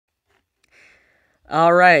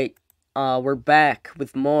Alright, we're back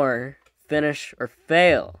with more Finish or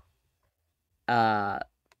Fail.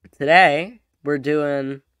 Today, we're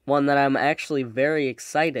doing one that I'm actually very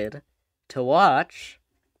excited to watch.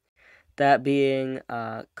 That being,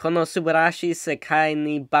 Konosubarashi Sekai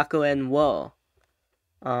ni Bakuen wo.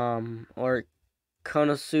 Or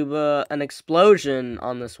Konosuba, an explosion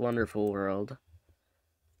on this wonderful world.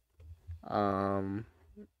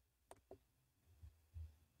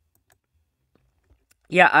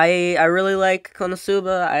 Yeah, I really like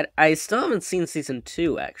Konosuba. I still haven't seen season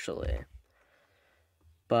 2, actually.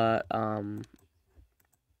 But,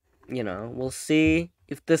 you know, we'll see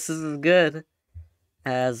if this is as good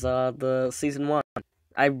as, the season 1.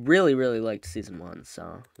 I really, really liked season 1,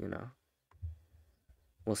 so, you know.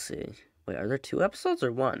 We'll see. Wait, are there 2 episodes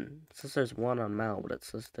or 1? It says there's 1 on Mal, but it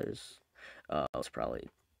says there's, it's probably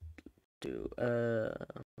 2.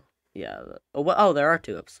 Yeah. Oh, there are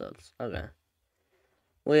 2 episodes. Okay.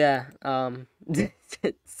 Well, yeah,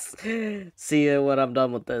 see you when I'm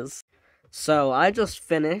done with this. So, I just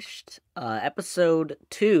finished, episode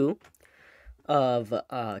 2 of,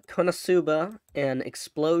 Konosuba, an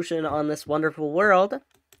explosion on this wonderful world,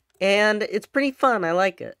 and it's pretty fun, I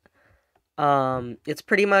like it. It's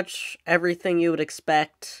pretty much everything you would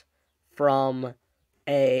expect from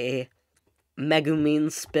a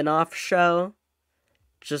Megumin spin-off show.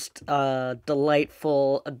 Just a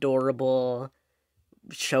delightful, adorable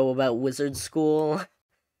show about wizard school.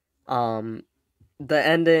 The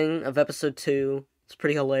ending of episode 2 is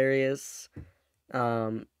pretty hilarious.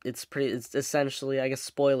 It's essentially, I guess,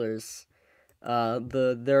 spoilers.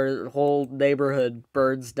 Their whole neighborhood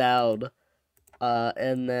burns down,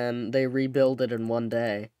 and then they rebuild it in one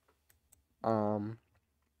day.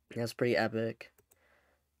 That's pretty epic.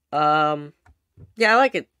 Yeah, I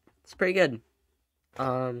like it. It's pretty good.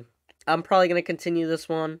 I'm probably gonna continue this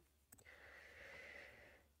one.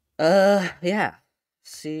 Yeah.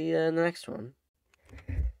 See you in the next one.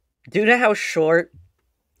 Due to how short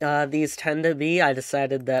these tend to be, I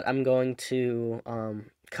decided that I'm going to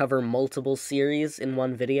cover multiple series in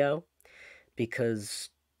one video, because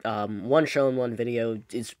one show in one video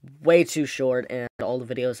is way too short, and all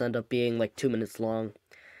the videos end up being like 2 minutes long,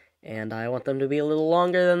 and I want them to be a little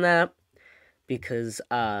longer than that, because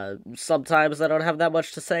sometimes I don't have that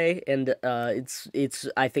much to say, and I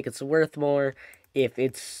think it's worth more if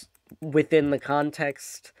it's within the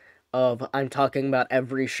context of I'm talking about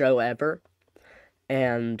every show ever,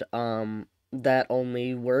 and that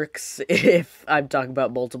only works if I'm talking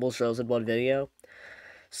about multiple shows in one video.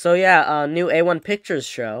 So yeah, new A-1 Pictures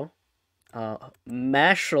show,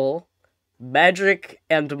 Mashal, Magic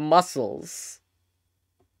and Muscles.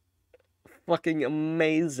 Fucking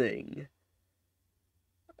amazing.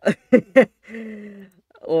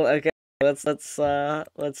 Well, okay, let's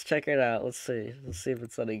check it out. Let's see if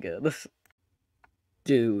it's any good.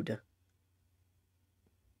 Dude.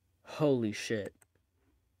 Holy shit.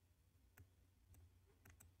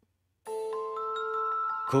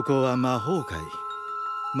 ここは魔法界。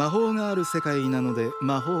魔法がある世界なので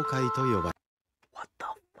魔法界と呼ばれ。 What the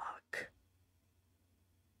fuck?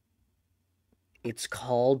 It's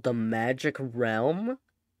called the Magic Realm?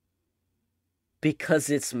 Because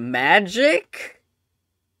it's magic?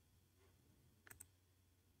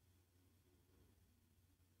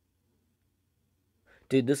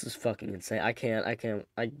 Dude, this is fucking insane.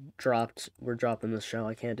 We're dropping this show.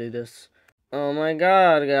 I can't do this. Oh my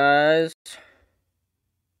god, guys.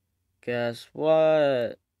 Guess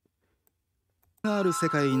what? がある世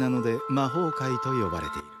界なので魔法界と呼ばれ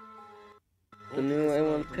ている。 The new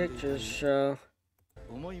A1 Pictures show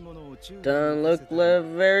doesn't look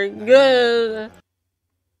very good.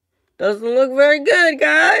 Doesn't look very good,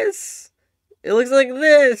 guys. It looks like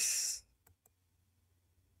this.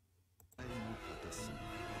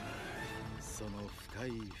 その深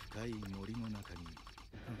い深い森の中に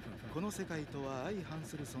この世界とは相反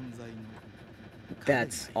する存在の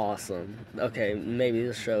That's awesome. Okay, maybe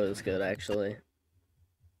this show is good, actually.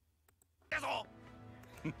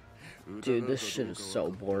 Dude, this shit is so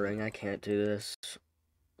boring. I can't do this.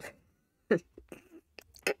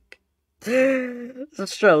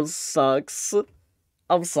 This show sucks.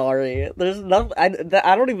 I'm sorry. There's nothing. I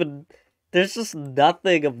don't even. There's just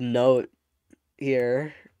nothing of note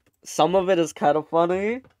here. Some of it is kind of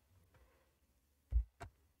funny,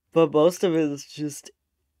 but most of it is just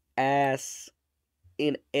ass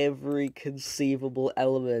in every conceivable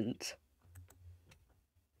element.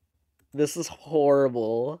 This is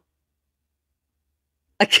horrible.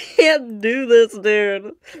 I can't do this,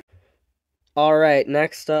 dude. Alright,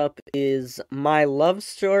 next up is My Love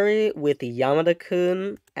Story with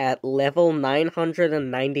Yamada-Kun at level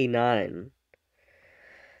 999.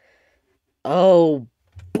 Oh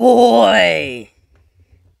boy!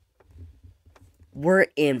 We're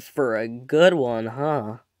in for a good one,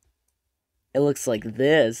 huh? It looks like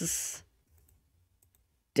this.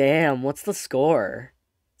 Damn, what's the score?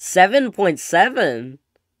 7.7?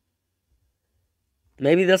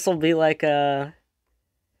 Maybe this will be like a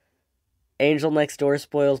Angel Next Door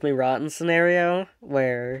spoils me rotten scenario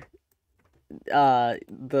where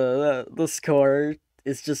the score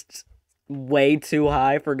is just way too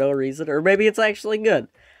high for no reason, or maybe it's actually good.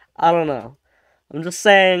 I don't know. I'm just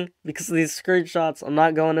saying, because of these screenshots, I'm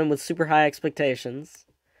not going in with super high expectations,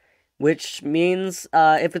 which means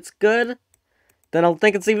if it's good, then I'll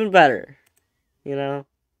think it's even better. You know?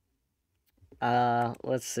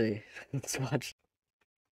 Let's see. Let's watch.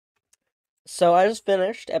 So I just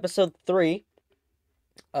finished episode 3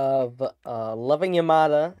 of Loving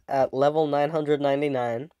Yamada at level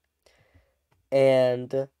 999,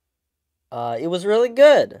 and it was really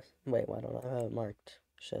good. Wait, why don't I have it marked?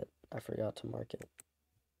 Shit, I forgot to mark it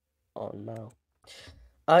on now.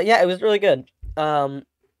 Yeah, it was really good.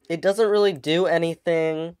 It doesn't really do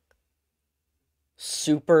anything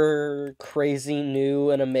super crazy new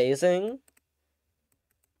and amazing,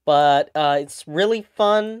 but it's really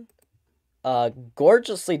fun,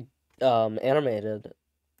 gorgeously animated.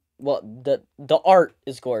 Well, the art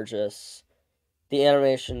is gorgeous. The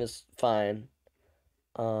animation is fine.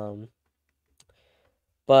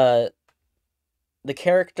 But the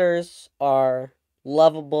characters are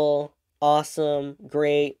lovable, awesome,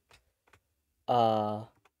 great. Uh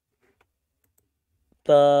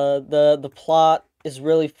the plot is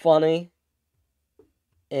really funny,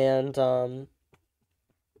 and you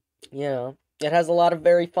know, it has a lot of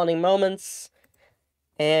very funny moments,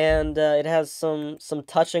 and it has some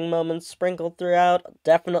touching moments sprinkled throughout.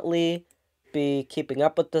 Definitely be keeping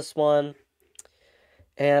up with this one.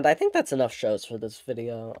 And I think that's enough shows for this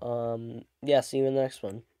video. Yeah, see you in the next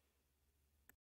one.